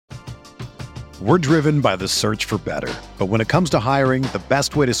We're driven by the search for better. But when it comes to hiring, the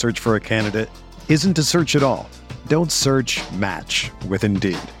best way to search for a candidate isn't to search at all. Don't search, match with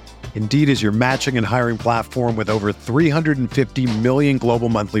Indeed. Indeed is your matching and hiring platform with over 350 million global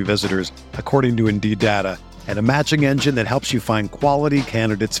monthly visitors, according to Indeed data, and a matching engine that helps you find quality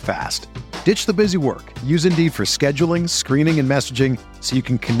candidates fast. Ditch the busy work. Use Indeed for scheduling, screening, and messaging so you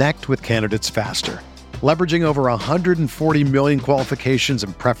can connect with candidates faster. Leveraging over 140 million qualifications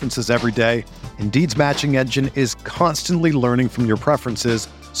and preferences every day, Indeed's matching engine is constantly learning from your preferences,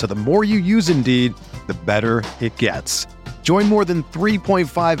 so the more you use Indeed, the better it gets. Join more than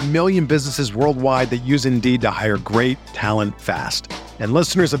 3.5 million businesses worldwide that use Indeed to hire great talent fast. And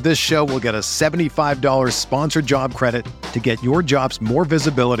listeners of this show will get a $75 sponsored job credit to get your jobs more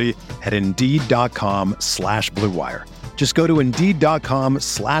visibility at Indeed.com/Blue Wire. Just go to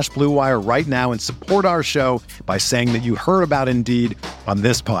Indeed.com/Blue Wire right now and support our show by saying that you heard about Indeed on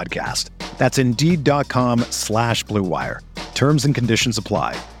this podcast. That's Indeed.com/Blue Wire. Terms and conditions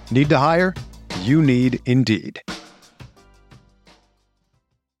apply. Need to hire? You need Indeed.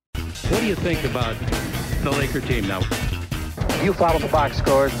 What do you think about the Laker team now? You follow the box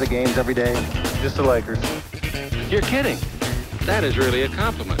scores of the games every day? Just the Lakers. You're kidding. That is really a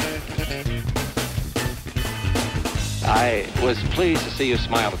compliment. I was pleased to see you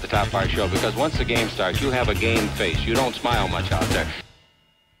smile at the top of our show because once the game starts, you have a game face. You don't smile much out there.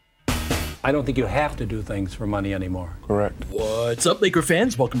 I don't think you have to do things for money anymore. Correct. What's up, Laker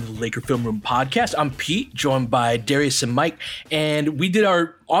fans? Welcome to the Laker Film Room Podcast. I'm Pete, joined by Darius and Mike, and we did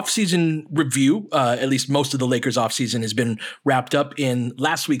our offseason review. At least most of the Lakers offseason has been wrapped up in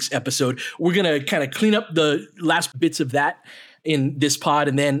last week's episode. We're going to kind of clean up the last bits of that in this pod,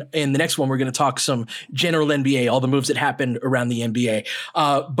 and then in the next one, we're going to talk some general NBA, all the moves that happened around the NBA.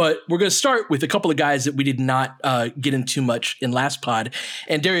 But we're going to start with a couple of guys that we did not get into much in last pod.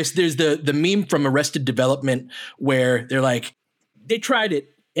 And Darius, there's the meme from Arrested Development where they're like, they tried it,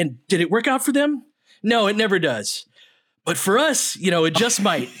 and did it work out for them? No, it never does. But for us, it just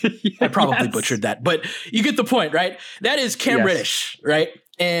might. I probably butchered that, but you get the point, right? That is Cam Reddish, right?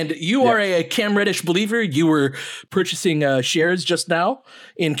 And you are a Cam Reddish believer. You were purchasing shares just now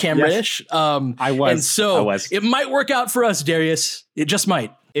in Cam Reddish. I was. And so it might work out for us, Darius. It just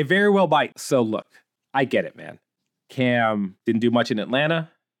might. It very well might. So look, I get it, man. Cam didn't do much in Atlanta.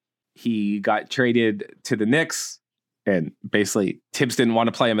 He got traded to the Knicks, and basically Tibbs didn't want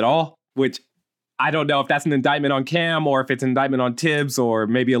to play him at all, which I don't know if that's an indictment on Cam or if it's an indictment on Tibbs or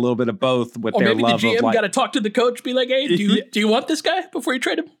maybe a little bit of both with their love of maybe the GM like, got to talk to the coach, be like, hey, do you want this guy before you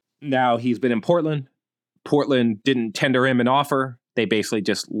trade him? Now he's been in Portland. Portland didn't tender him an offer. They basically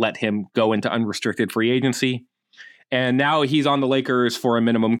just let him go into unrestricted free agency. And now he's on the Lakers for a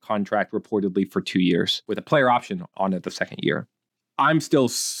minimum contract, reportedly for 2 years, with a player option on it the second year. I'm still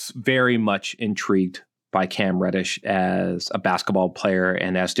very much intrigued by Cam Reddish as a basketball player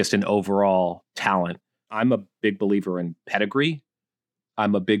and as just an overall talent. I'm a big believer in pedigree.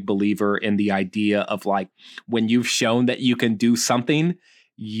 I'm a big believer in the idea of like, when you've shown that you can do something,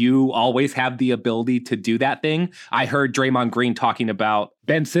 you always have the ability to do that thing. I heard Draymond Green talking about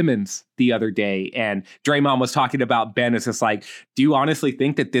Ben Simmons the other day, and Draymond was talking about Ben as just like, do you honestly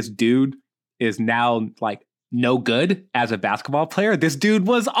think that this dude is now like no good as a basketball player? This dude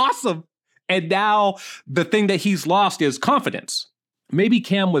was awesome. And now the thing that he's lost is confidence. Maybe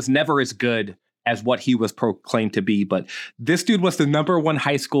Cam was never as good as what he was proclaimed to be, but this dude was the number one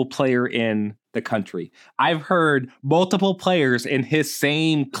high school player in the country. I've heard multiple players in his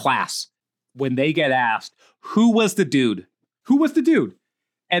same class, when they get asked, who was the dude? Who was the dude?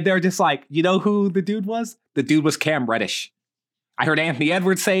 And they're just like, you know who the dude was? The dude was Cam Reddish. I heard Anthony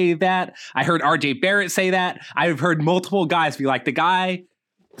Edwards say that. I heard RJ Barrett say that. I've heard multiple guys be like, the guy,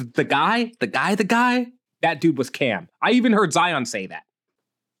 that dude was Cam. I even heard Zion say that.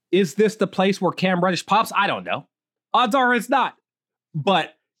 Is this the place where Cam Reddish pops? I don't know. Odds are it's not.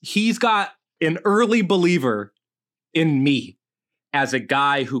 But he's got an early believer in me as a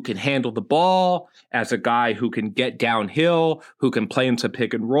guy who can handle the ball, as a guy who can get downhill, who can play into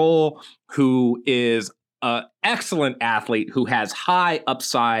pick and roll, who is an excellent athlete, who has high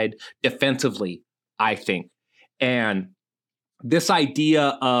upside defensively, I think. And this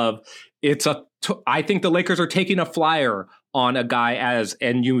idea of I think the Lakers are taking a flyer on a guy as,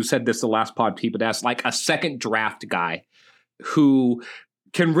 and you said this the last pod, Pete, but as like a second draft guy who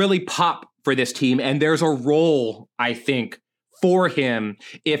can really pop for this team. And there's a role, I think, for him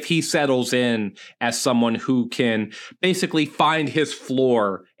if he settles in as someone who can basically find his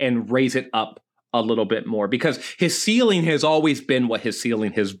floor and raise it up a little bit more, because his ceiling has always been what his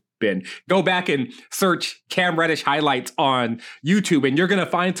ceiling has been. Go back and search Cam Reddish highlights on YouTube, and you're going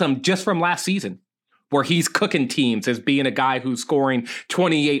to find some just from last season where he's cooking teams as being a guy who's scoring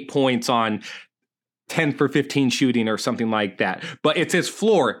 28 points on 10 for 15 shooting or something like that. But it's his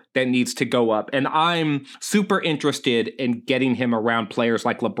floor that needs to go up. And I'm super interested in getting him around players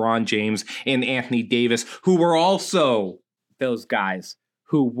like LeBron James and Anthony Davis, who were also those guys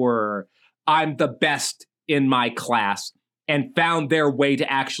who were, I'm the best in my class, and found their way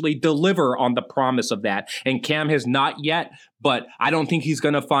to actually deliver on the promise of that. And Cam has not yet, but I don't think he's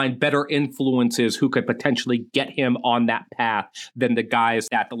going to find better influences who could potentially get him on that path than the guys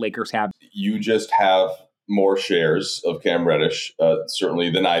that the Lakers have. You just have more shares of Cam Reddish, certainly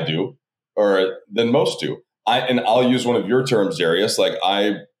than I do, or than most do. And I'll use one of your terms, Darius. Like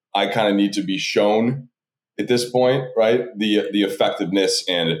I kind of need to be shown at this point, right? The effectiveness,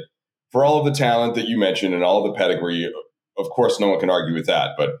 and for all of the talent that you mentioned and all of the pedigree, of course, no one can argue with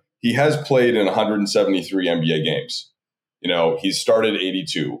that. But he has played in 173 NBA games. He's started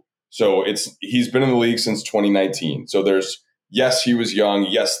 82. So he's been in the league since 2019. So yes, he was young.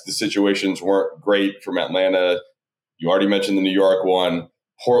 Yes, the situations weren't great from Atlanta. You already mentioned the New York one.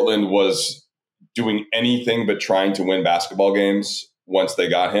 Portland was doing anything but trying to win basketball games once they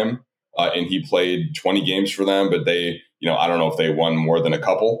got him. And he played 20 games for them, but they, I don't know if they won more than a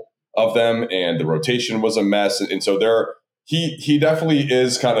couple of them, and the rotation was a mess. And so he definitely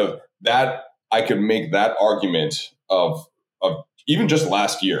is kind of that. I could make that argument of even just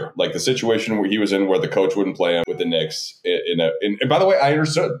last year, like the situation where he was in, where the coach wouldn't play him with the Knicks. And by the way, I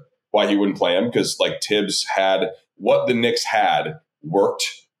understood why he wouldn't play him, because like Tibbs had what the Knicks had worked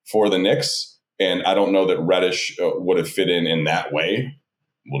for the Knicks, and I don't know that Reddish would have fit in that way.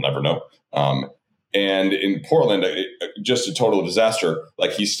 We'll never know. And in Portland, just a total disaster.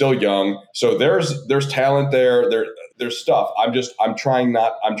 Like, he's still young, so there's talent there. There's stuff. I'm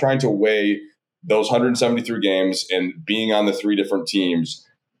trying to weigh those 173 games and being on the three different teams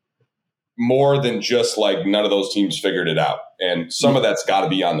more than just like none of those teams figured it out. And some of that's got to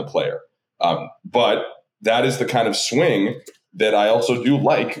be on the player. But that is the kind of swing that I also do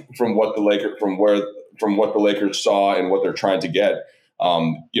like from what the Lakers saw and what they're trying to get.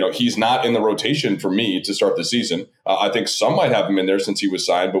 He's not in the rotation for me to start the season. I think some might have him in there since he was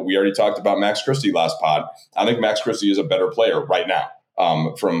signed, but we already talked about Max Christie last pod. I think Max Christie is a better player right now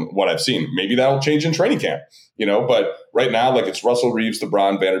from what I've seen. Maybe that'll change in training camp, but right now, like, it's Russell Reeves,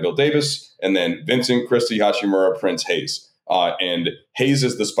 LeBron, Vanderbilt, Davis, and then Vincent, Christie, Hachimura, Prince, Hayes. And Hayes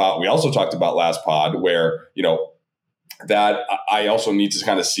is the spot we also talked about last pod where, that I also need to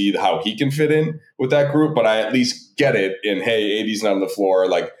kind of see how he can fit in with that group, but I at least get it in, hey, AD's not on the floor,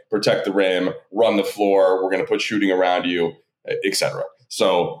 like, protect the rim, run the floor, we're going to put shooting around you, etc.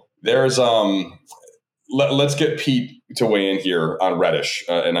 So there's let's get Pete to weigh in here on Reddish,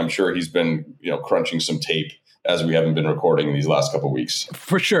 and I'm sure he's been crunching some tape as we haven't been recording these last couple of weeks.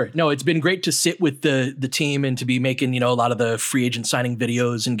 For sure. No, it's been great to sit with the team and to be making, a lot of the free agent signing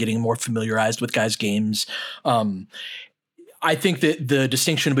videos and getting more familiarized with guys' games. I think that the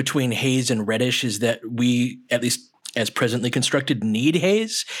distinction between Hayes and Reddish is that we, at least as presently constructed, need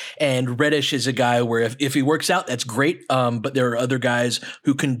Hayes, and Reddish is a guy where if he works out, that's great. But there are other guys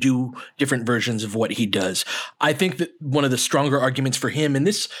who can do different versions of what he does. I think that one of the stronger arguments for him, and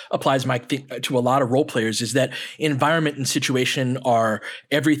this applies, Mike, to a lot of role players, is that environment and situation are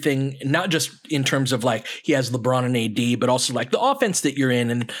everything, not just in terms of like he has LeBron and AD, but also like the offense that you're in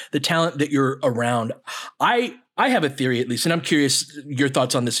and the talent that you're around. I have a theory, at least, and I'm curious your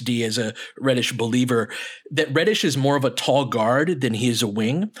thoughts on this, D, as a Reddish believer, that Reddish is more of a tall guard than he is a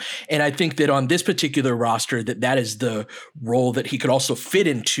wing. And I think that on this particular roster, that is the role that he could also fit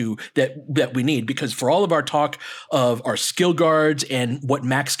into that we need. Because for all of our talk of our skill guards and what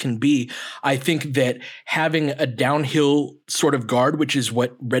Max can be, I think that having a downhill sort of guard, which is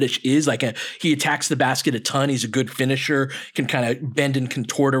what Reddish is, he attacks the basket a ton. He's a good finisher, can kind of bend and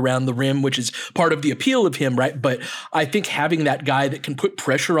contort around the rim, which is part of the appeal of him, right? But I think having that guy that can put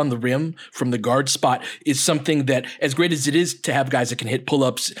pressure on the rim from the guard spot is something that, as great as it is to have guys that can hit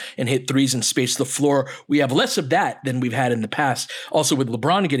pull-ups and hit threes and space the floor, we have less of that than we've had in the past. Also with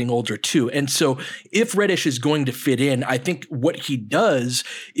LeBron getting older too. And so if Reddish is going to fit in, I think what he does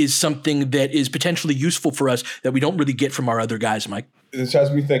is something that is potentially useful for us that we don't really get from our other guys, Mike. This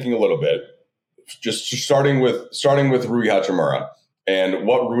has me thinking a little bit, just starting with Rui Hachimura and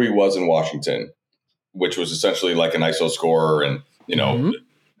what Rui was in Washington, which was essentially like an ISO scorer and,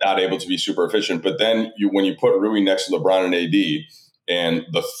 not able to be super efficient. But then when you put Rui next to LeBron and AD, and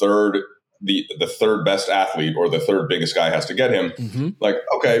the third best athlete or the third biggest guy has to get him, like,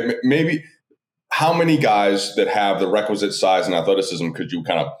 okay, maybe how many guys that have the requisite size and athleticism could you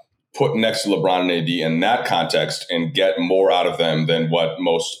kind of put next to LeBron and AD in that context and get more out of them than what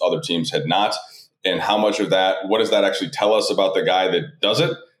most other teams had not. And how much of that, what does that actually tell us about the guy that does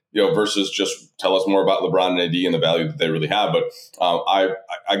it, versus just tell us more about LeBron and AD and the value that they really have. But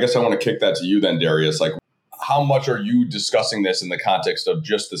I guess I want to kick that to you then, Darius. Like, how much are you discussing this in the context of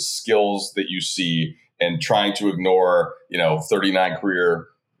just the skills that you see and trying to ignore, 39 career,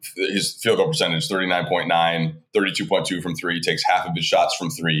 his field goal percentage, 39.9, 32.2 from three, takes half of his shots from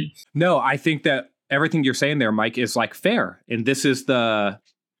three. No, I think that everything you're saying there, Mike, is like fair. And this is the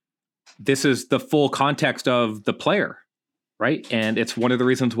full context of the player, right? And it's one of the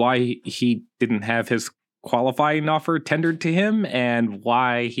reasons why he didn't have his qualifying offer tendered to him and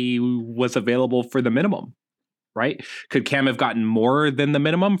why he was available for the minimum, right? Could Cam have gotten more than the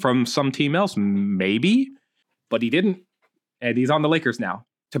minimum from some team else? Maybe, but he didn't. And he's on the Lakers now.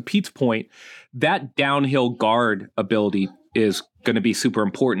 To Pete's point, that downhill guard ability is going to be super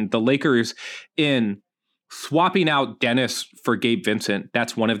important. The Lakers, in swapping out Dennis for Gabe Vincent,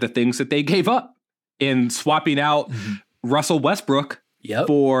 that's one of the things that they gave up. In swapping out Russell Westbrook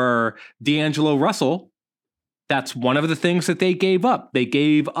for D'Angelo Russell, that's one of the things that they gave up. They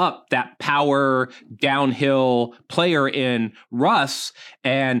gave up that power downhill player in Russ,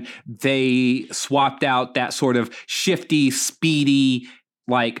 and they swapped out that sort of shifty, speedy,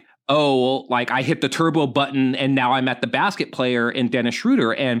 I hit the turbo button and now I'm at the basket player in Dennis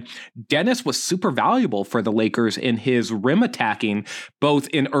Schroeder. And Dennis was super valuable for the Lakers in his rim attacking, both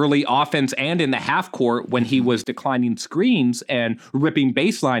in early offense and in the half court when he was declining screens and ripping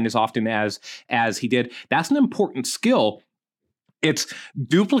baseline as often as he did. That's an important skill. It's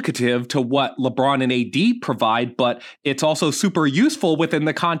duplicative to what LeBron and AD provide, but it's also super useful within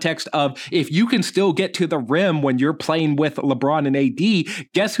the context of if you can still get to the rim when you're playing with LeBron and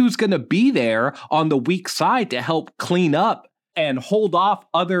AD, guess who's going to be there on the weak side to help clean up and hold off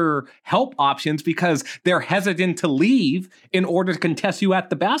other help options because they're hesitant to leave in order to contest you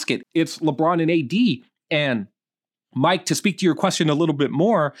at the basket. It's LeBron and AD. And Mike, to speak to your question a little bit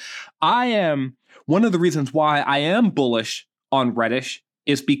more, one of the reasons why I am bullish on Reddish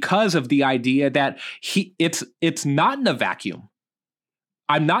is because of the idea that it's not in a vacuum.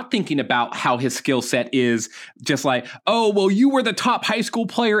 I'm not thinking about how his skill set is just like, oh, well, you were the top high school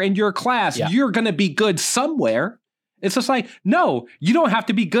player in your class. Yeah. You're going to be good somewhere. It's just like, no, you don't have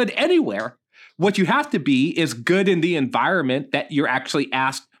to be good anywhere. What you have to be is good in the environment that you're actually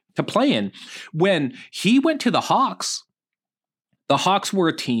asked to play in. When he went to the Hawks were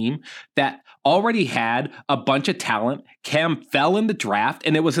a team that already had a bunch of talent. Cam fell in the draft,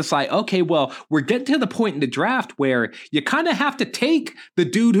 and it was just like, okay, well, we're getting to the point in the draft where you kind of have to take the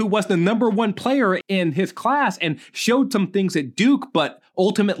dude who was the number one player in his class and showed some things at Duke, but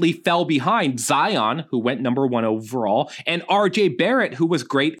ultimately fell behind Zion, who went number one overall, and RJ Barrett, who was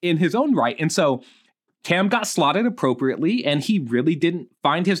great in his own right. And so Cam got slotted appropriately, and he really didn't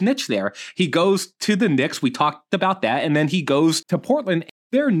find his niche there. He goes to the Knicks. We talked about that. And then he goes to Portland.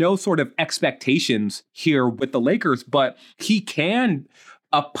 There are no sort of expectations here with the Lakers, but he can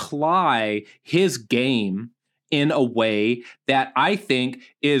apply his game in a way that I think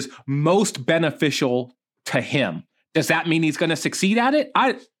is most beneficial to him. Does that mean he's going to succeed at it?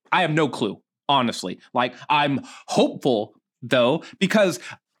 I have no clue, honestly. I'm hopeful, though, because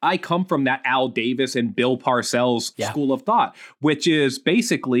I come from that Al Davis and Bill Parcells school of thought, which is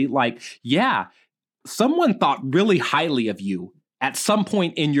basically someone thought really highly of you at some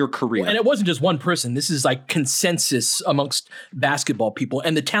point in your career. And it wasn't just one person. This is like consensus amongst basketball people,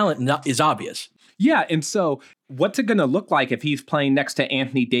 and the talent is obvious. Yeah, and so what's it going to look like if he's playing next to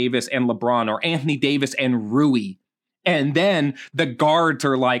Anthony Davis and LeBron, or Anthony Davis and Rui? And then the guards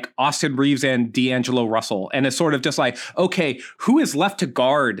are like Austin Reeves and D'Angelo Russell. And it's sort of just like, okay, who is left to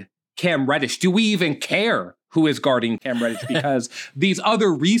guard Cam Reddish? Do we even care who is guarding Cam Reddish? Because these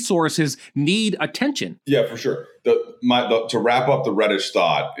other resources need attention. Yeah, for sure. To wrap up the Reddish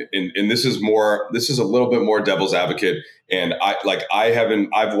thought, and this is a little bit more devil's advocate. And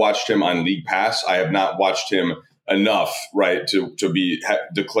I've watched him on League Pass. I have not watched him enough, right, to be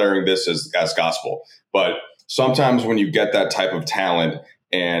declaring this as gospel. But sometimes when you get that type of talent,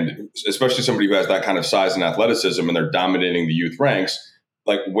 and especially somebody who has that kind of size and athleticism, and they're dominating the youth ranks,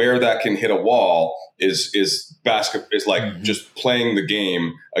 like where that can hit a wall is just playing the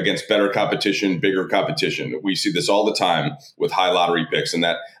game against better competition, bigger competition. We see this all the time with high lottery picks, and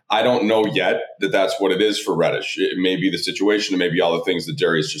that I don't know yet that that's what it is for Reddish. It may be the situation, it may be all the things that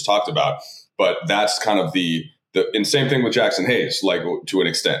Darius just talked about, but that's kind of and same thing with Jackson Hayes, like to an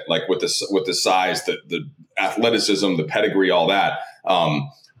extent, like with the size, the athleticism, the pedigree, all that.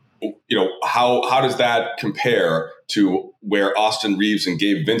 how does that compare to where Austin Reeves and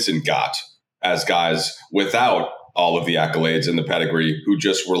Gabe Vincent got as guys without all of the accolades and the pedigree, who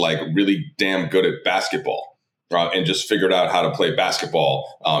just were like really damn good at basketball and just figured out how to play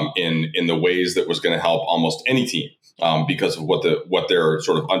basketball in the ways that was going to help almost any team because of what their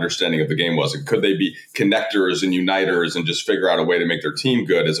sort of understanding of the game was. And could they be connectors and uniters and just figure out a way to make their team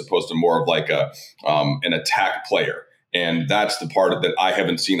good as opposed to more of like an attack player? And that's the part that I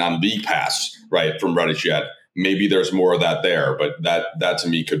haven't seen on League Pass, right, from Reddish yet. Maybe there's more of that there, but that to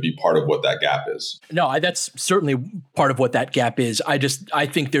me could be part of what that gap is. No, that's certainly part of what that gap is. I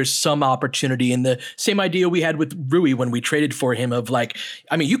think there's some opportunity in the same idea we had with Rui when we traded for him of like,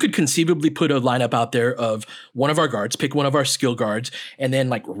 I mean, you could conceivably put a lineup out there of one of our guards, pick one of our skill guards, and then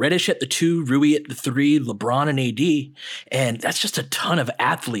like Reddish at the 2, Rui at the 3, LeBron and AD. And that's just a ton of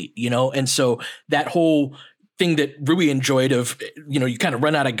athlete, And so that whole thing that Rui enjoyed of, you kind of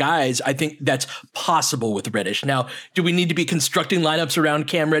run out of guys. I think that's possible with Reddish. Now, do we need to be constructing lineups around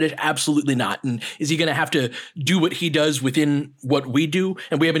Cam Reddish? Absolutely not. And is he going to have to do what he does within what we do?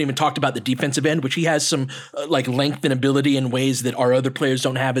 And we haven't even talked about the defensive end, which he has some like length and ability in ways that our other players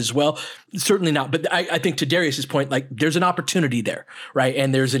don't have as well. Certainly not. But I think to Darius's point, like there's an opportunity there, right?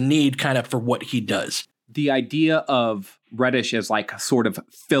 And there's a need kind of for what he does. The idea of Reddish as like sort of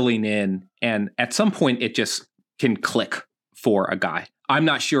filling in, and at some point it just can click for a guy. I'm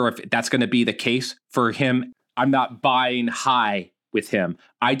not sure if that's going to be the case for him. I'm not buying high with him.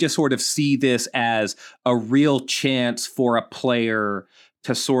 I just sort of see this as a real chance for a player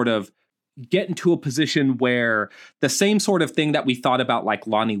to sort of get into a position where the same sort of thing that we thought about like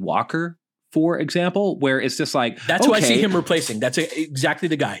Lonnie Walker, for example, where it's just like, that's who I see him replacing. That's exactly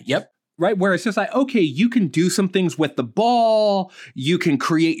the guy. Yep. Right, where it's just like, okay, you can do some things with the ball. You can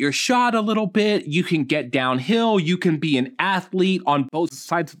create your shot a little bit. You can get downhill. You can be an athlete on both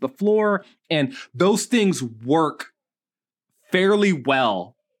sides of the floor. And those things work fairly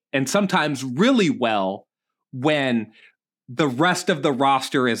well and sometimes really well when the rest of the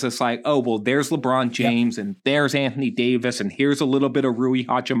roster is just like, oh, well, there's LeBron James and there's Anthony Davis and here's a little bit of Rui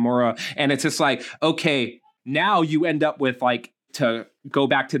Hachimura. And it's just like, okay, now you end up with like, to go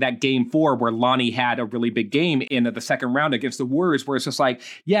back to that game 4 where Lonnie had a really big game in the second round against the Warriors, where it's just like,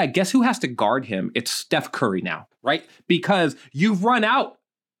 yeah, guess who has to guard him? It's Steph Curry now, right? Because you've run out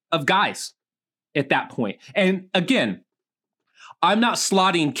of guys at that point. And again, I'm not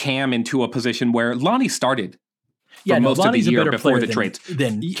slotting Cam into a position where Lonnie started most Lonnie's of the year a better before player the trades.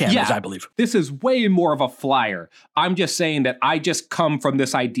 Than Cam is, I believe. This is way more of a flyer. I'm just saying that I just come from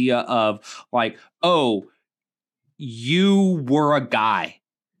this idea of like, oh, you were a guy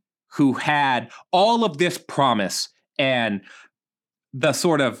who had all of this promise and the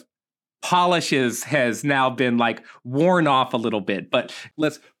sort of polishes has now been like worn off a little bit, but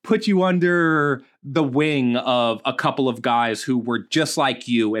let's put you under the wing of a couple of guys who were just like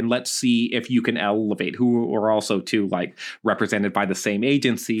you. And let's see if you can elevate, who are also too like represented by the same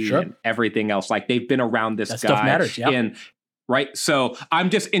agency and everything else. Like they've been around this guy. Stuff matters. Yeah. Right. So I'm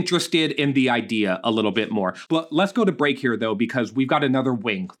just interested in the idea a little bit more. But let's go to break here, though, because we've got another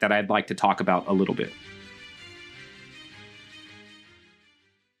wing that I'd like to talk about a little bit.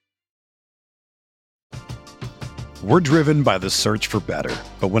 We're driven by the search for better.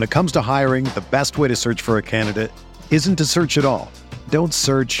 But when it comes to hiring, the best way to search for a candidate isn't to search at all. Don't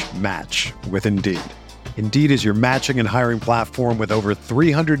search, match with Indeed. Indeed is your matching and hiring platform with over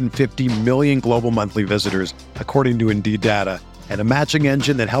 350 million global monthly visitors, according to Indeed data, and a matching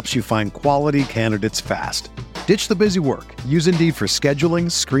engine that helps you find quality candidates fast. Ditch the busy work. Use Indeed for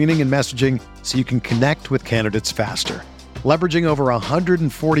scheduling, screening, and messaging so you can connect with candidates faster. Leveraging over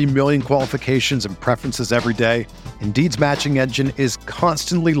 140 million qualifications and preferences every day, Indeed's matching engine is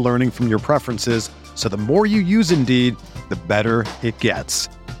constantly learning from your preferences, so the more you use Indeed, the better it gets.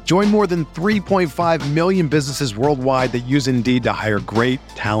 Join more than 3.5 million businesses worldwide that use Indeed to hire great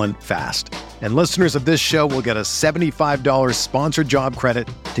talent fast. And listeners of this show will get a $75 sponsored job credit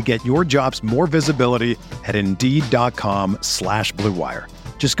to get your jobs more visibility at Indeed.com/Blue Wire.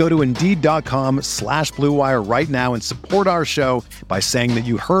 Just go to Indeed.com/Blue Wire right now and support our show by saying that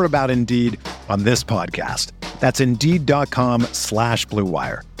you heard about Indeed on this podcast. That's Indeed.com/Blue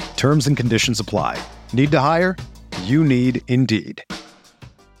Wire. Terms and conditions apply. Need to hire? You need Indeed.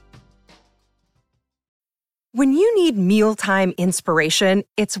 When you need mealtime inspiration,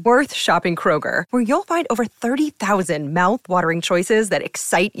 it's worth shopping Kroger, where you'll find over 30,000 mouth-watering choices that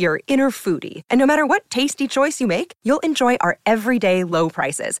excite your inner foodie. And no matter what tasty choice you make, you'll enjoy our everyday low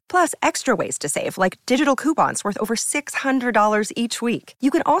prices, plus extra ways to save, like digital coupons worth over $600 each week. You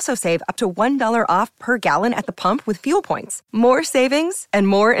can also save up to $1 off per gallon at the pump with fuel points. More savings and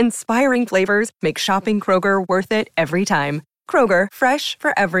more inspiring flavors make shopping Kroger worth it every time. Kroger, fresh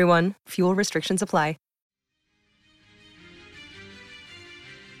for everyone. Fuel restrictions apply.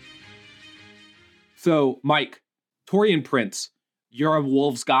 So, Mike, Taurean Prince, you're a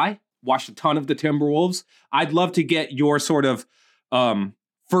Wolves guy, watched a ton of the Timberwolves. I'd love to get your sort of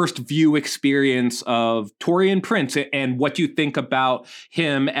first view experience of Taurean Prince and what you think about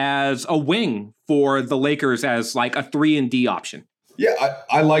him as a wing for the Lakers as like a 3-and-D option. Yeah,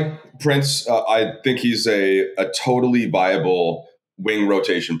 I like Prince. I think he's a totally viable wing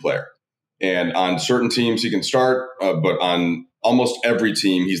rotation player. And on certain teams, he can start, but on almost every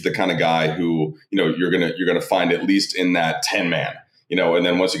team, he's the kind of guy who, you're gonna find at least in that 10-man, and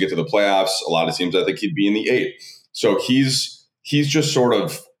then once you get to the playoffs, a lot of teams, I think he'd be in the 8. So he's just sort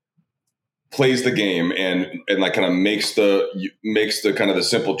of plays the game and like kind of makes the kind of the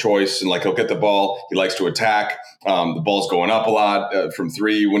simple choice, and like he'll get the ball, he likes to attack. The ball's going up a lot from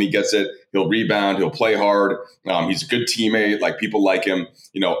 3 when he gets it. He'll rebound, he'll play hard. He's a good teammate, like people like him.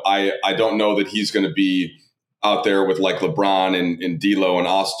 I don't know that he's going to be out there with like LeBron and D'Lo and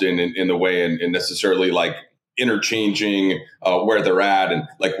Austin in the way and necessarily like interchanging where they're at and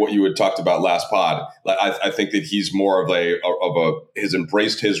like what you had talked about last pod. Like I think that he's more has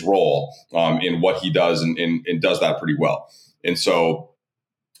embraced his role in what he does and does that pretty well. And so,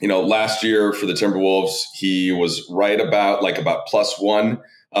 last year for the Timberwolves, he was right about +1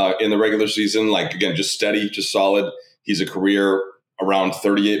 in the regular season. Like again, just steady, just solid. He's a career around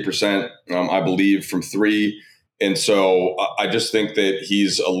 38%, I believe, from 3. And so I just think that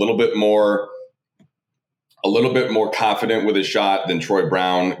he's a little bit more confident with his shot than Troy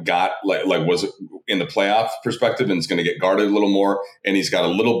Brown got, like was in the playoff perspective, and is going to get guarded a little more. And he's got a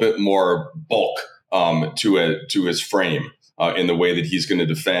little bit more bulk to his frame in the way that he's going to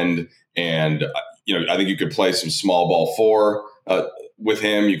defend. And I think you could play some small ball 4 with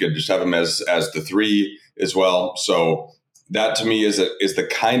him. You could just have him as the 3 as well. So that to me is the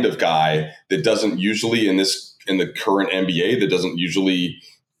kind of guy that doesn't usually in the current NBA that doesn't usually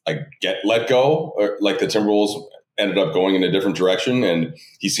like get let go, or like the Timberwolves ended up going in a different direction. And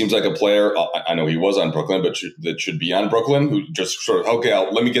he seems like a player. I know he was on Brooklyn, but that should be on Brooklyn, who just sort of,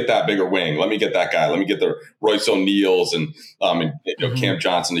 let me get that bigger wing. Let me get that guy. Let me get the Royce O'Neals and Cam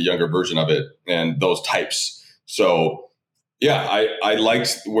Johnson, a younger version of it, and those types. So yeah, I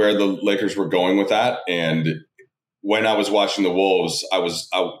liked where the Lakers were going with that. And when I was watching the Wolves, I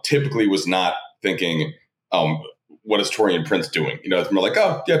typically was not thinking, what is Taurean Prince doing? It's more like,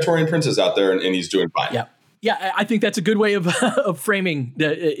 oh yeah, Taurean Prince is out there and he's doing fine. Yeah. Yeah, I think that's a good way of framing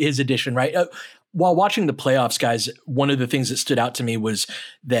his addition, right? While watching the playoffs, guys, one of the things that stood out to me was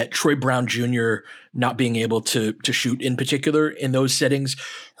that Troy Brown Jr. not being able to shoot in particular in those settings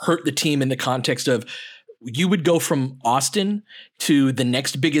hurt the team in the context of you would go from Austin to the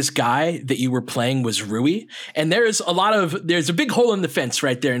next biggest guy that you were playing was Rui. And there's a big hole in the fence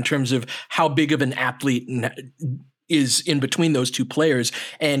right there in terms of how big of an athlete is in between those two players.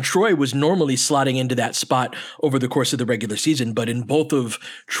 And Troy was normally slotting into that spot over the course of the regular season. But in both of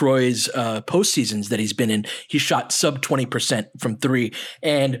Troy's postseasons that he's been in, he shot sub 20% from 3.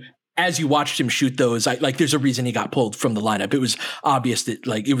 And as you watched him shoot those, there's a reason he got pulled from the lineup. It was obvious that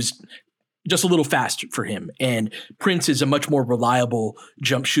it was just a little fast for him. And Prince is a much more reliable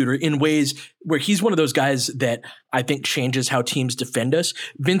jump shooter in ways where he's one of those guys that I think changes how teams defend us.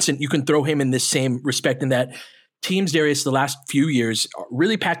 Vincent, you can throw him in this same respect in that teams, Darius, the last few years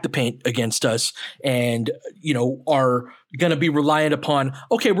really packed the paint against us and, are going to be reliant upon,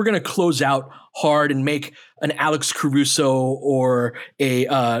 okay, we're going to close out hard and make an Alex Caruso or a,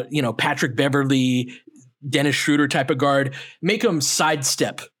 Patrick Beverly, Dennis Schroeder type of guard, make them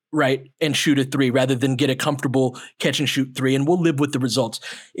sidestep, right, and shoot a 3 rather than get a comfortable catch and shoot 3. And we'll live with the results.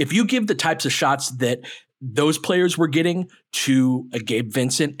 If you give the types of shots that those players were getting to a Gabe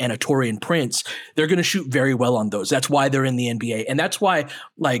Vincent and a Taurean Prince, they're going to shoot very well on those. That's why they're in the NBA. And that's why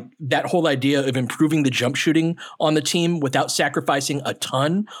that whole idea of improving the jump shooting on the team without sacrificing a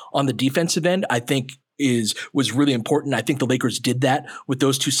ton on the defensive end, I think was really important. I think the Lakers did that with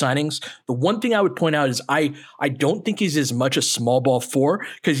those two signings. The one thing I would point out is I don't think he's as much a small ball four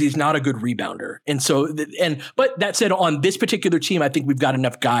because he's not a good rebounder. And so, but that said, on this particular team, I think we've got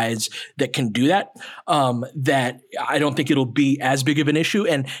enough guys that can do that, that I don't think it'll be as big of an issue.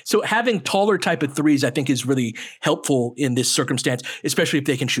 And so having taller type of threes, I think, is really helpful in this circumstance, especially if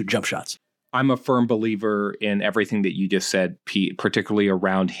they can shoot jump shots. I'm a firm believer in everything that you just said, Pete, particularly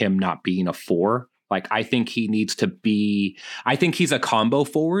around him not being a four. Like, I think he needs to be, I think he's a combo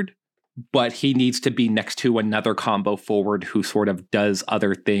forward, but he needs to be next to another combo forward who sort of does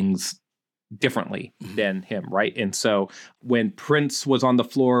other things differently than him, right? And so when Prince was on the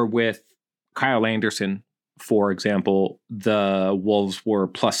floor with Kyle Anderson, for example, the Wolves were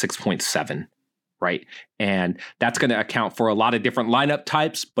plus 6.7, right? And that's going to account for a lot of different lineup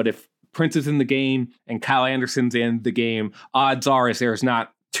types, but if Prince is in the game and Kyle Anderson's in the game, odds are is there's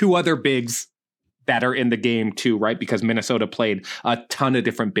not two other bigs that are in the game too, right? Because Minnesota played a ton of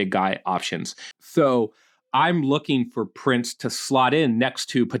different big guy options. So I'm looking for Prince to slot in next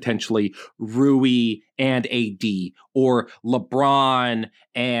to potentially Rui and AD or LeBron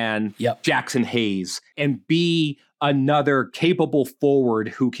and Jackson Hayes and be another capable forward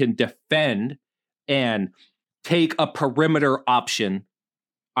who can defend and take a perimeter option,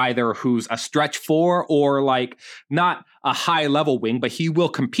 either who's a stretch four or like not a high level wing, but he will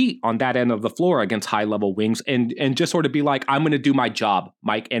compete on that end of the floor against high level wings and just sort of be like, I'm going to do my job,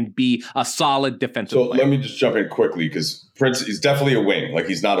 Mike, and be a solid defensive player. Let me just jump in quickly because Prince is definitely a wing, like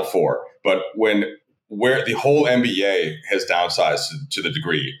he's not a four. But where the whole NBA has downsized to the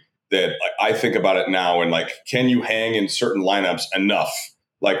degree that I think about it now and like, can you hang in certain lineups enough,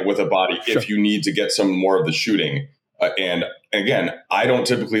 like with a body, if you need to get some more of the shooting? And again, I don't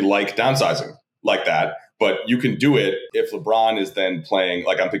typically like downsizing like that, but you can do it if LeBron is then playing,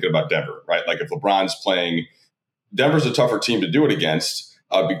 like I'm thinking about Denver, right? Like if LeBron's playing, Denver's a tougher team to do it against.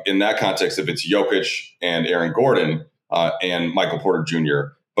 In that context, if it's Jokic and Aaron Gordon and Michael Porter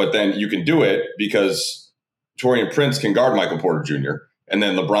Jr., but then you can do it because Taurean Prince can guard Michael Porter Jr., and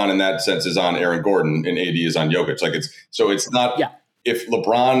then LeBron in that sense is on Aaron Gordon and AD is on Jokic. Like it's not. Yeah. If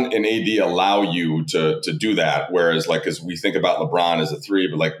LeBron and AD allow you to do that, whereas like, as we think about LeBron as a three,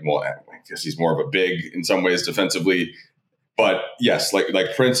 but like, well, I guess he's more of a big in some ways defensively. But yes,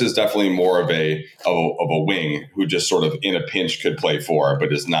 like Prince is definitely more of a wing who just sort of in a pinch could play four,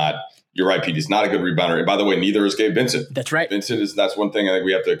 but is not. You're right, Pete. He's not a good rebounder. And by the way, neither is Gabe Vincent. That's right. That's one thing I think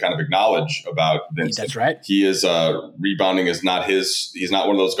we have to kind of acknowledge about Vincent. That's right. He is rebounding is not his. He's not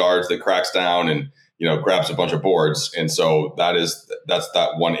one of those guards that cracks down and grabs a bunch of boards. And so that's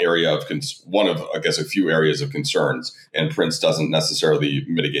that one area of one of, I guess, a few areas of concerns. And Prince doesn't necessarily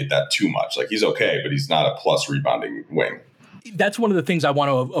mitigate that too much. Like he's okay, but he's not a plus rebounding wing. That's one of the things I want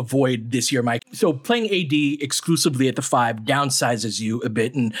to avoid this year, Mike. So playing AD exclusively at the five downsizes you a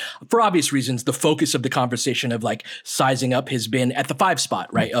bit. And for obvious reasons, the focus of the conversation of like sizing up has been at the five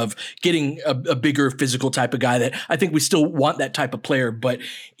spot, right? Of getting a bigger physical type of guy that I think we still want that type of player. But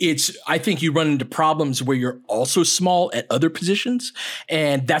I think you run into problems where you're also small at other positions.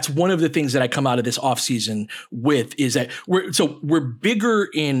 And that's one of the things that I come out of this offseason with is that we're bigger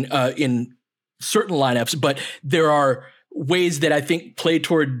in certain lineups, but there are ways that I think play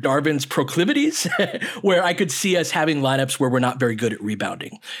toward Darvin's proclivities, where I could see us having lineups where we're not very good at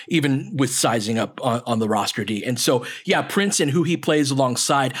rebounding, even with sizing up on the roster D. And so, yeah, Prince and who he plays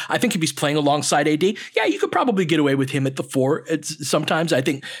alongside, I think if he's playing alongside AD, yeah, you could probably get away with him at the four. Sometimes I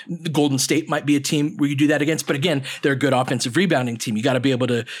think the Golden State might be a team where you do that against, but again, they're a good offensive rebounding team. You got to be able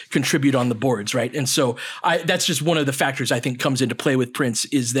to contribute on the boards, right? And so that's just one of the factors I think comes into play with Prince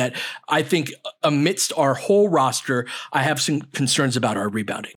is that I think amidst our whole roster, I have some concerns about our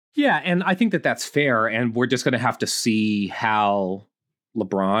rebounding. Yeah, and I think that that's fair, and we're just going to have to see how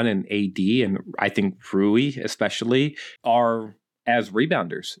LeBron and AD, and I think Rui especially, are as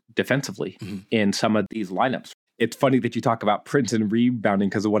rebounders defensively in some of these lineups. It's funny that you talk about Prince and rebounding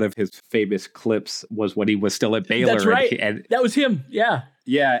because one of his famous clips was when he was still at Baylor. That's right. And that was him. Yeah.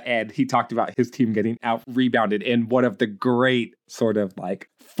 Yeah. And he talked about his team getting out rebounded in one of the great sort of like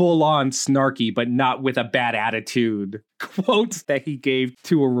full on snarky, but not with a bad attitude quotes that he gave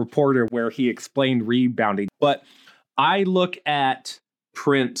to a reporter where he explained rebounding. But I look at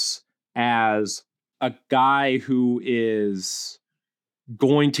Prince as a guy who is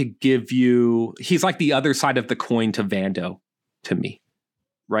going to give you, he's like the other side of the coin to Vando to me,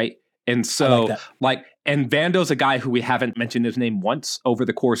 right? And so and Vando's a guy who we haven't mentioned his name once over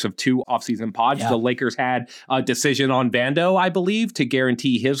the course of 2 offseason pods. Yeah. The Lakers had a decision on Vando, I believe, to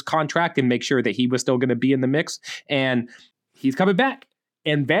guarantee his contract and make sure that he was still going to be in the mix. And he's coming back.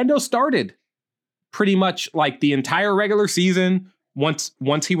 And Vando started pretty much like the entire regular season. Once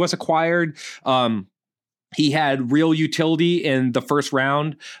he was acquired, he had real utility in the first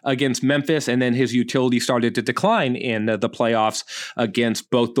round against Memphis, and then his utility started to decline in the playoffs against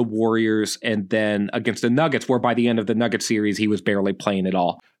both the Warriors and then against the Nuggets, where by the end of the Nuggets series, he was barely playing at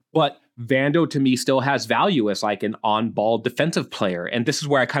all. But Vando, to me, still has value as like an on-ball defensive player. And this is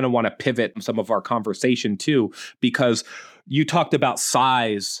where I kind of want to pivot some of our conversation too, because you talked about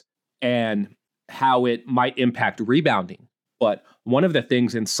size and how it might impact rebounding. But one of the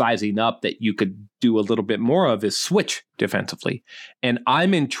things in sizing up that you could do a little bit more of is switch defensively. And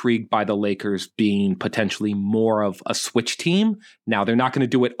I'm intrigued by the Lakers being potentially more of a switch team. Now, they're not going to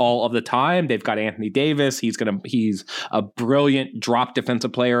do it all of the time. They've got Anthony Davis. He's a brilliant drop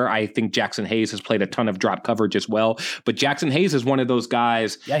defensive player. I think Jackson Hayes has played a ton of drop coverage as well. But Jackson Hayes is one of those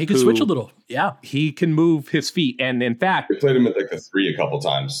guys. Yeah, he can switch a little. Yeah. He can move his feet. And in fact, they played him at like the 3 a couple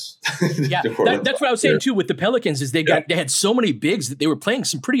times. Yeah, that's what I was saying too with the Pelicans is they had so many bigs that they were playing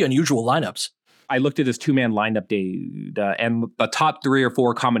some pretty unusual lineups. I looked at his 2-man lineup data, and the top 3 or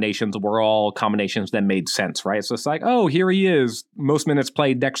 4 combinations were all combinations that made sense, right? So it's like, oh, here he is. Most minutes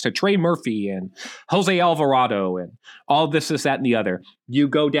played next to Trey Murphy and Jose Alvarado and all this, that, and the other. You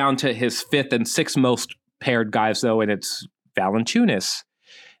go down to his 5th and 6th most paired guys, though, and it's Valanciunas,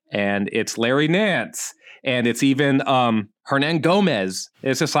 and it's Larry Nance, and it's even Hernan Gomez.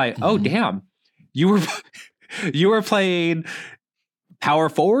 It's just like, oh, damn. You were playing power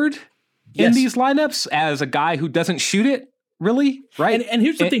forward in these lineups as a guy who doesn't shoot it, really, right? And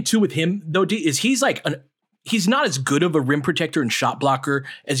here's the thing, too, with him, though, D, is he's like he's not as good of a rim protector and shot blocker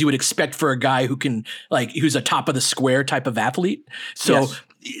as you would expect for a guy who can, like, who's a top of the square type of athlete. So,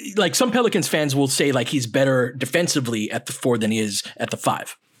 like, some Pelicans fans will say, like, he's better defensively at the 4 than he is at the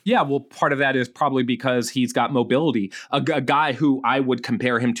 5. Yeah, well, part of that is probably because he's got mobility. A guy who I would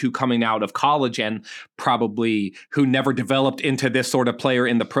compare him to coming out of college and probably who never developed into this sort of player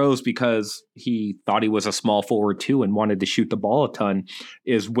in the pros because he thought he was a small forward too and wanted to shoot the ball a ton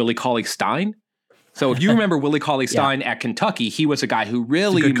is Willie Cauley-Stein. So if you remember Willie Cauley-Stein at Kentucky, he was a guy who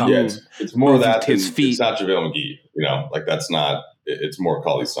really moved, it's more of that his feet. It's not JaVale McGee, like that's not, it's more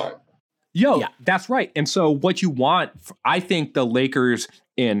Cauley-Stein. That's right. And so what you want, I think the Lakers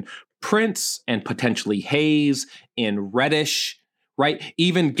in Prince and potentially Hayes, in Reddish, right?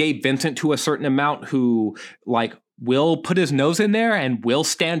 Even Gabe Vincent to a certain amount who like will put his nose in there and will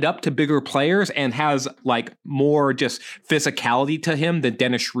stand up to bigger players and has like more just physicality to him than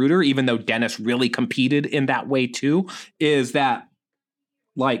Dennis Schroeder, even though Dennis really competed in that way too, is that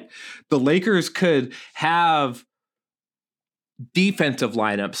like the Lakers could have defensive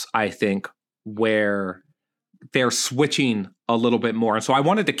lineups, I think, where they're switching a little bit more. And so I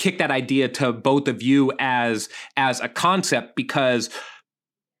wanted to kick that idea to both of you as a concept because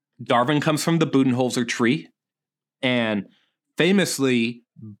Darvin comes from the Budenholzer tree, and famously,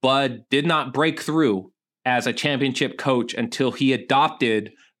 Bud did not break through as a championship coach until he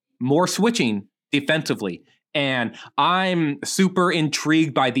adopted more switching defensively. And I'm super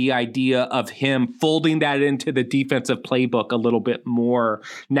intrigued by the idea of him folding that into the defensive playbook a little bit more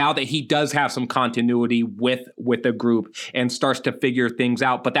now that he does have some continuity with the group and starts to figure things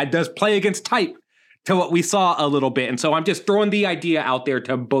out. But that does play against type to what we saw a little bit. And so I'm just throwing the idea out there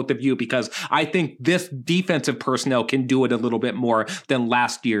to both of you because I think this defensive personnel can do it a little bit more than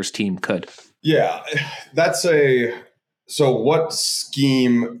last year's team could. Yeah, so what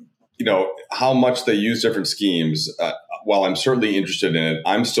scheme, how much they use different schemes, while I'm certainly interested in it,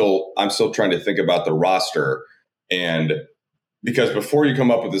 I'm still trying to think about the roster. And because before you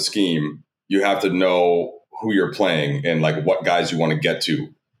come up with a scheme, you have to know who you're playing and like what guys you want to get to.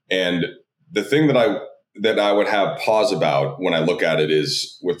 And the thing that I would have pause about when I look at it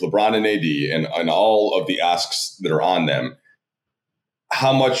is with LeBron and AD and all of the asks that are on them,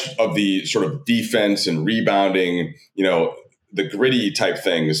 how much of the sort of defense and rebounding, the gritty type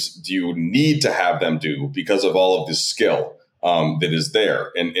things do you need to have them do because of all of this skill that is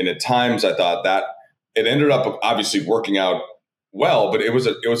there? And at times I thought that it ended up obviously working out well, but it was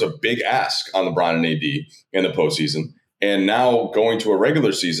a big ask on LeBron and AD in the postseason. And now going to a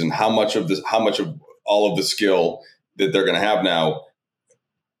regular season, how much of all of the skill that they're going to have now,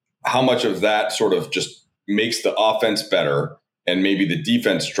 how much of that sort of just makes the offense better and maybe the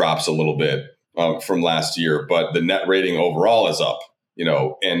defense drops a little bit from last year, but the net rating overall is up,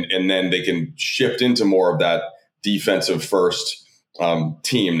 and then they can shift into more of that defensive first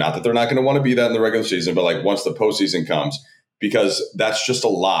team. Not that they're not going to want to be that in the regular season, but like once the postseason comes, because that's just a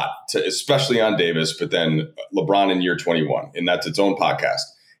lot to, especially on Davis, but then LeBron in year 21, and that's its own podcast.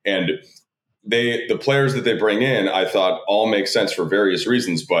 And the players that they bring in, I thought all make sense for various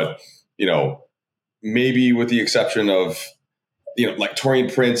reasons, but maybe with the exception of, like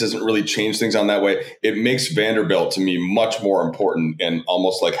Torian Prince hasn't really changed things on that way. It makes Vanderbilt to me much more important and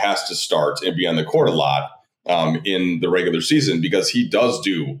almost like has to start and be on the court a lot in the regular season, because he does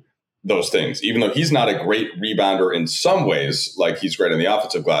do those things. Even though he's not a great rebounder in some ways, like he's great in the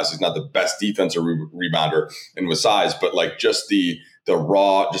offensive glass. He's not the best defensive rebounder and with size, but like just the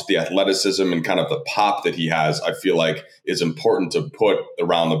raw, just the athleticism and kind of the pop that he has, I feel like is important to put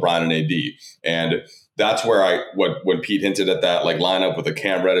around LeBron and AD. And that's where when Pete hinted at that like lineup with a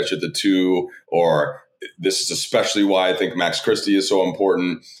Cam Reddish at the 2, or this is especially why I think Max Christie is so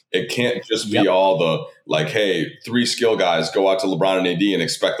important. It can't just be all the like, hey, 3 skill guys go out to LeBron and AD and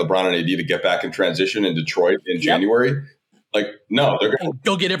expect LeBron and AD to get back in transition in Detroit in January. Like, no, they're going to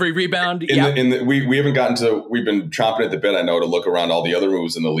go get every rebound. We haven't gotten to, we've been chomping at the bit, I know, to look around all the other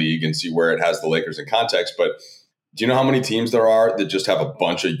moves in the league and see where it has the Lakers in context. But do you know how many teams there are that just have a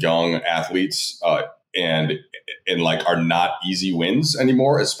bunch of young athletes and like are not easy wins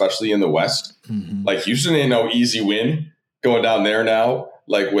anymore, especially in the West? Mm-hmm. Like Houston ain't no easy win going down there now,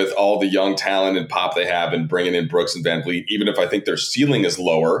 like with all the young talent and pop they have and bringing in Brooks and Van Vliet, even if I think their ceiling is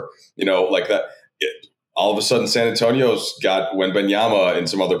lower, like that. All of a sudden, San Antonio's got Wembanyama and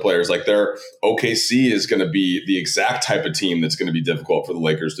some other players. Like their OKC is going to be the exact type of team that's going to be difficult for the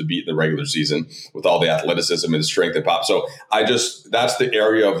Lakers to beat in the regular season with all the athleticism and strength and pop. So that's the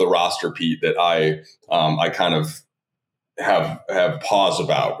area of the roster, Pete, that I kind of have pause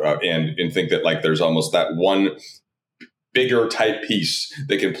about and think that like there's almost that one bigger type piece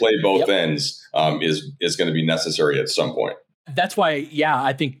that can play both ends is going to be necessary at some point. That's why,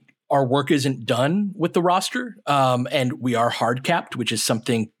 I think our work isn't done with the roster, and we are hard capped, which is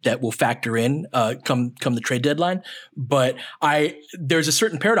something that will factor in come the trade deadline. But there's a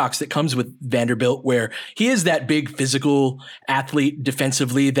certain paradox that comes with Vanderbilt where he is that big physical athlete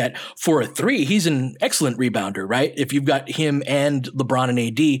defensively that for a 3, he's an excellent rebounder, right? If you've got him and LeBron and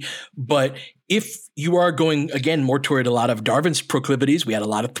AD, but if you are going, again, more toward a lot of Darvin's proclivities, we had a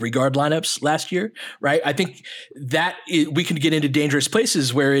lot of 3-guard lineups last year, right? I think that we can get into dangerous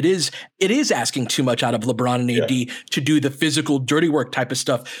places where it is asking too much out of LeBron and AD to do the physical, dirty work type of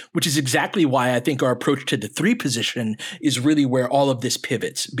stuff, which is exactly why I think our approach to the 3 position is really where all of this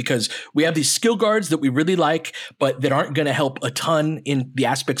pivots, because we have these skill guards that we really like, but that aren't going to help a ton in the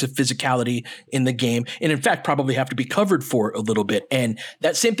aspects of physicality in the game, and in fact probably have to be covered for a little bit. And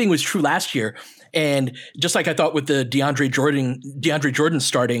that same thing was true last year. And just like I thought with the DeAndre Jordan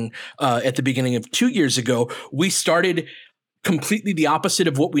starting at the beginning of 2 years ago, we started completely the opposite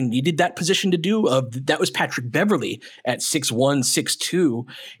of what we needed that position to do. That was Patrick Beverley at 6'1", 6'2",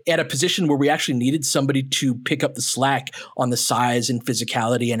 at a position where we actually needed somebody to pick up the slack on the size and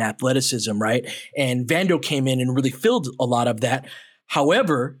physicality and athleticism, right? And Vando came in and really filled a lot of that.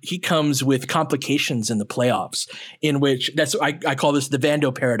 However, he comes with complications in the playoffs, in which I call this the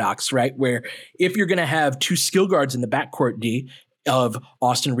Vando paradox, right? Where if you're going to have 2 skill guards in the backcourt, D, of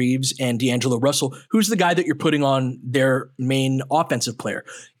Austin Reeves and D'Angelo Russell, who's the guy that you're putting on their main offensive player?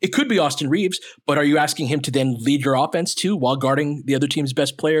 It could be Austin Reeves, but are you asking him to then lead your offense too while guarding the other team's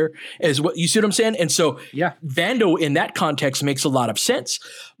best player? You see what I'm saying? And so Vando in that context makes a lot of sense.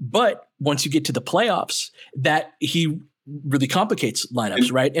 But once you get to the playoffs, that he really complicates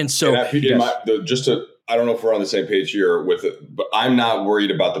lineups, right? And so I don't know if we're on the same page here with it, but I'm not worried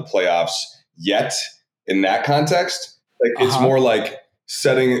about the playoffs yet in that context. Like it's more like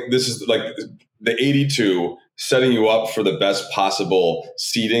this is like the 82 setting you up for the best possible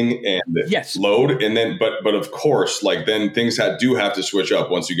seeding and load. And then, but of course, like then things do have to switch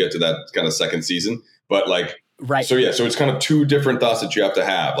up once you get to that kind of second season. But like, right. So so it's kind of 2 different thoughts that you have to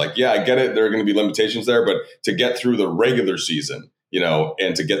have. Like, I get it. There are going to be limitations there, but to get through the regular season,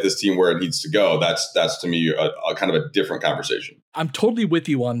 and to get this team where it needs to go, that's to me a kind of a different conversation. I'm totally with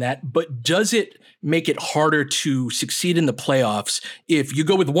you on that, but does it make it harder to succeed in the playoffs if you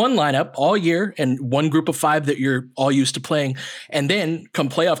go with one lineup all year and one group of 5 that you're all used to playing, and then come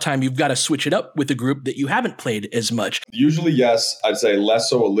playoff time, you've got to switch it up with a group that you haven't played as much? Usually, yes. I'd say less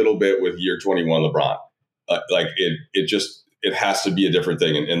so a little bit with year 21 LeBron. Like it has to be a different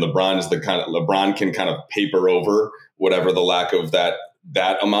thing. And LeBron is LeBron can kind of paper over whatever the lack of that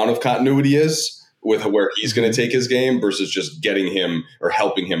amount of continuity is with where he's going to take his game versus just getting him or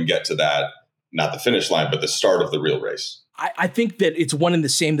helping him get to that, not the finish line, but the start of the real race. I think that it's one and the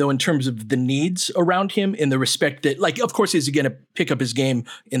same, though, in terms of the needs around him, in the respect that, like, of course, is he going to pick up his game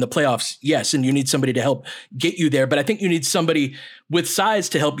in the playoffs? Yes. And you need somebody to help get you there. But I think you need somebody with size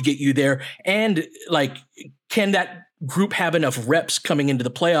to help get you there. And like, can that group have enough reps coming into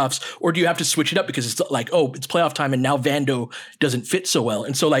the playoffs, or do you have to switch it up because it's like, oh, it's playoff time and now Vando doesn't fit so well?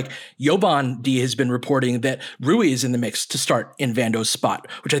 And so like Jovan D has been reporting that Rui is in the mix to start in Vando's spot,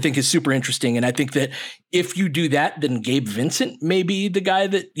 which I think is super interesting. And I think that if you do that, then Gabe Vincent may be the guy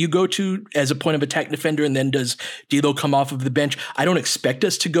that you go to as a point of attack defender, and then does D'Lo come off of the bench? I don't expect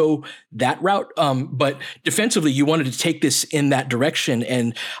us to go that route, but defensively, you wanted to take this in that direction.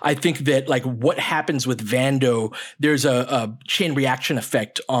 And I think that like what happens with Vando, there's a chain reaction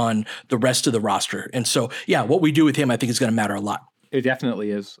effect on the rest of the roster. And so, yeah, what we do with him, I think is going to matter a lot. It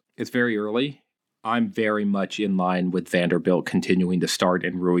definitely is. It's very early. I'm very much in line with Vanderbilt continuing to start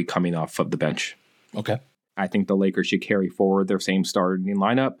and Rui coming off of the bench. Okay. I think the Lakers should carry forward their same starting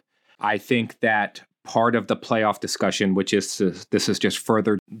lineup. I think that part of the playoff discussion, which is this is just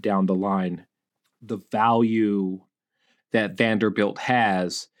further down the line, the value that Vanderbilt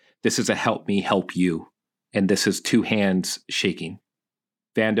has, this is a help me help you. And this is two hands shaking.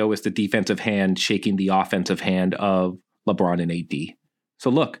 Vando is the defensive hand shaking the offensive hand of LeBron and AD. So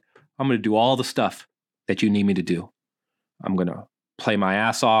look, I'm going to do all the stuff that you need me to do. I'm going to play my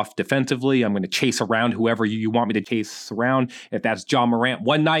ass off defensively. I'm going to chase around whoever you want me to chase around. If that's John Morant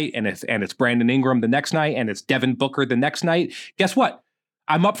one night and it's Brandon Ingram the next night and it's Devin Booker the next night, guess what?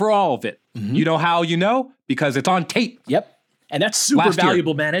 I'm up for all of it. Mm-hmm. You know how you know? Because it's on tape. Yep. And that's super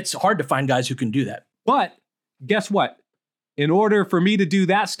valuable, man. It's hard to find guys who can do that. But guess what? In order for me to do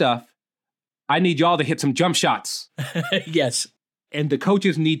that stuff, I need y'all to hit some jump shots. Yes. And the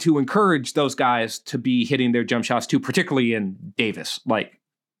coaches need to encourage those guys to be hitting their jump shots too, particularly in Davis. Like,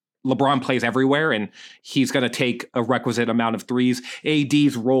 LeBron plays everywhere, and he's going to take a requisite amount of threes.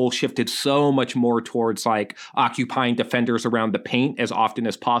 AD's role shifted so much more towards like occupying defenders around the paint as often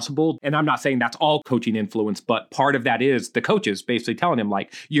as possible. And I'm not saying that's all coaching influence, but part of that is the coaches basically telling him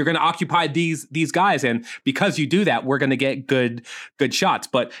like, you're going to occupy these guys, and because you do that, we're going to get good shots.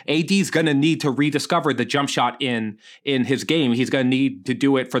 But AD's going to need to rediscover the jump shot in his game. He's going to need to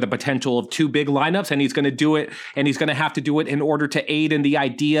do it for the potential of two big lineups, and he's going to do it, and he's going to have to do it in order to aid in the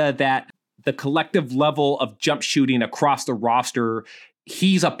idea that the collective level of jump shooting across the roster,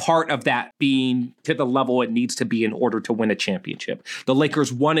 he's a part of that being to the level it needs to be in order to win a championship. The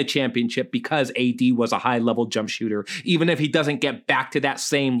Lakers won a championship because AD was a high-level jump shooter. Even if he doesn't get back to that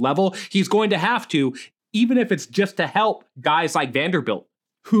same level, he's going to have to, even if it's just to help guys like Vanderbilt,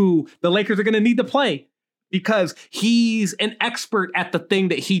 who the Lakers are going to need to play because he's an expert at the thing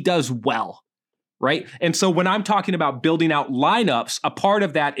that he does well. Right. And so when I'm talking about building out lineups, a part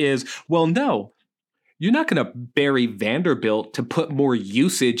of that is, well, no, you're not going to bury Vanderbilt to put more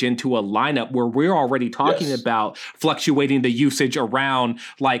usage into a lineup where we're already talking about fluctuating the usage around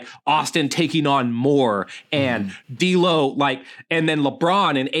like Austin taking on more and D'Lo, like, and then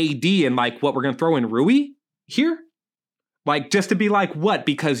LeBron and AD and like what we're going to throw in Rui here. Like just to be like, what?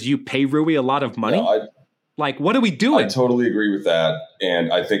 Because you pay Rui a lot of money? No, like, what are we doing? I totally agree with that.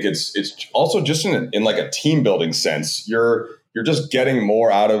 And I think it's also just in like a team building sense, you're just getting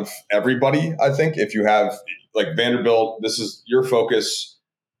more out of everybody. I think if you have like Vanderbilt, this is your focus,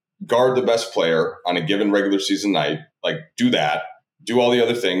 guard the best player on a given regular season night, like do that, do all the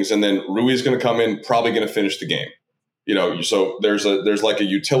other things. And then Rui is going to come in, probably going to finish the game, you know? So there's like a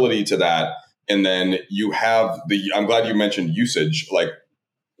utility to that. And then you have I'm glad you mentioned usage. Like,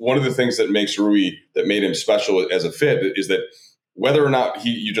 one of the things that makes Rui, that made him special as a fit, is that whether or not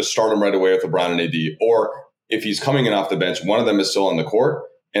you just start him right away with LeBron and AD, or if he's coming in off the bench, one of them is still on the court,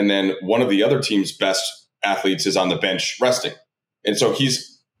 and then one of the other team's best athletes is on the bench resting. And so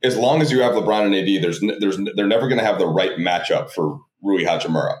as long as you have LeBron and AD, they're never going to have the right matchup for Rui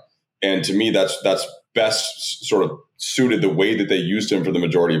Hachimura. And to me, that's best sort of suited the way that they used him for the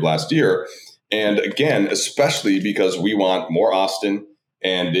majority of last year. And again, especially because we want more Austin.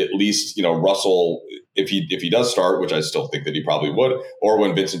 And at least, you know, Russell, if he does start, which I still think that he probably would, or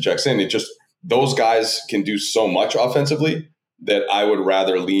when Vincent checks in, those guys can do so much offensively that I would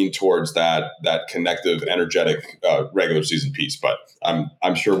rather lean towards that connective, energetic regular season piece. But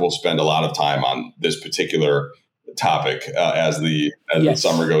I'm sure we'll spend a lot of time on this particular topic as the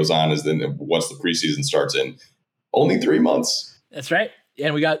summer goes on, once the preseason starts in only 3 months. That's right.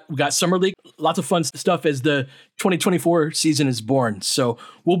 And we got Summer League, lots of fun stuff as the 2024 season is born. So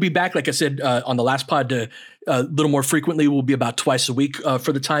we'll be back, like I said, on the last pod a little more frequently. We'll be about twice a week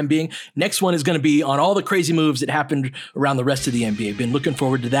for the time being. Next one is going to be on all the crazy moves that happened around the rest of the NBA. Been looking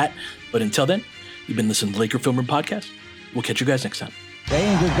forward to that. But until then, you've been listening to the Laker Film Room Podcast. We'll catch you guys next time.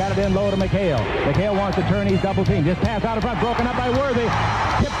 James has got it in low to McHale. McHale wants to turn. He's double teamed. Just pass out in front. Broken up by Worthy.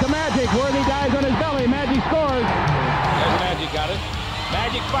 Tip to Magic. Worthy dies on his belly. Magic scores. There's Magic got it.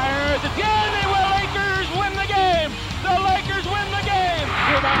 Magic fires. It's good. They will. Lakers win the game. The Lakers win the game.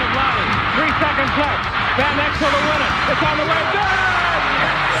 Rebound of Lonnie. 3 seconds left. Van Exel to win it. It's on the way. Good!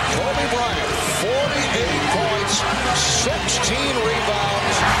 Kobe Bryant, 48 points, 16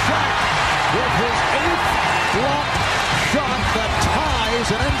 rebounds. Shot with his 8th block shot that ties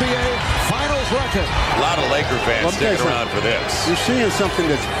an NBA Finals record. A lot of Laker fans sticking around for this. You're seeing something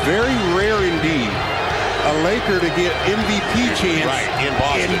that's very rare indeed. A Laker to get MVP chance in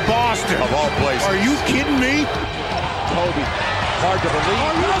Boston. Of all places. Are you kidding me? Kobe, hard to believe.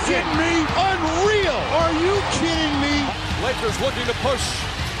 Are you kidding me? Unreal. Are you kidding me? Lakers looking to push.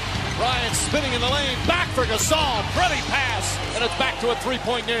 Bryant spinning in the lane. Back for Gasol. Pretty pass. And it's back to a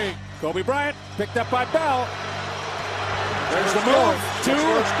 3-point game. Kobe Bryant picked up by Bell. There's the move. 2, 1.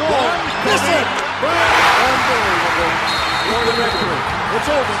 Miss it. Unbelievable. For the victory. It's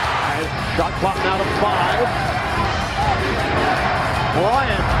over. Shot clock now to 5.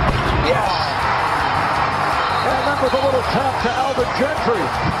 Bryant. Yes. And then with a little tap to Alvin Gentry.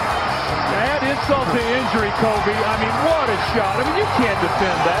 Add insult to injury, Kobe. I mean, what a shot. I mean, you can't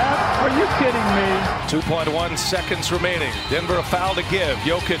defend that. Are you kidding me? 2.1 seconds remaining. Denver a foul to give.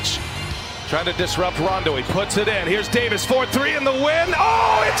 Jokic trying to disrupt Rondo. He puts it in. Here's Davis, 4-3 in the win.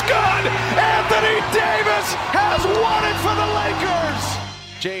 Oh, it's good! Anthony Davis has won it for the Lakers!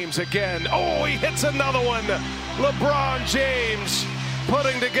 James again. Oh, he hits another one. LeBron James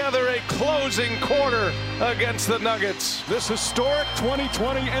putting together a closing quarter against the Nuggets. This historic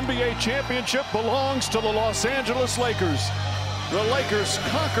 2020 NBA championship belongs to the Los Angeles Lakers. The Lakers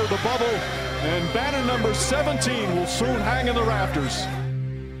conquer the bubble, and banner number 17 will soon hang in the rafters.